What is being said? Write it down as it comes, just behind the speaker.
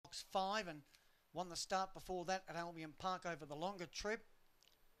Class 5 and won the start before that at Albion Park over the longer trip.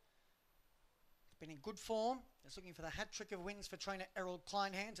 It's been in good form. It's looking for the hat-trick of wins for trainer Errol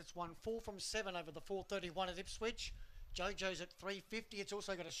Kleinhans. It's won 4 from 7 over the 4:31 at Ipswich. Jojo's at 3:50. It's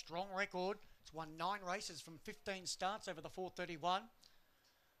also got a strong record. It's won 9 races from 15 starts over the 4:31.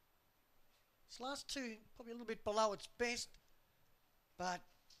 Its last two, probably a little bit below its best, but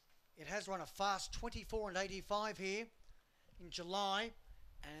it has run a fast 24 and 85 here in July.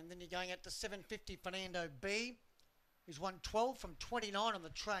 And then you're going out to 7:50 Fernando B, who's won 12 from 29 on the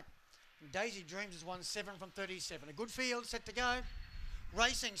track. And Daisy Dreams has won 7 from 37. A good field, set to go.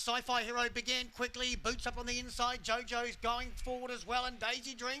 Racing, Sci-Fi Hero began quickly, boots up on the inside, Jojo's going forward as well, and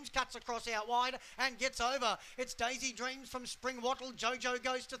Daisy Dreams cuts across out wide and gets over. It's Daisy Dreams from Spring Wattle, Jojo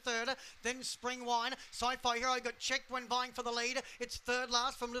goes to third, then Spring Wine. Sci-Fi Hero got checked when vying for the lead. It's third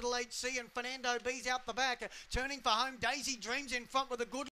last from Little HC, and Fernando B's out the back. Turning for home, Daisy Dreams in front with a good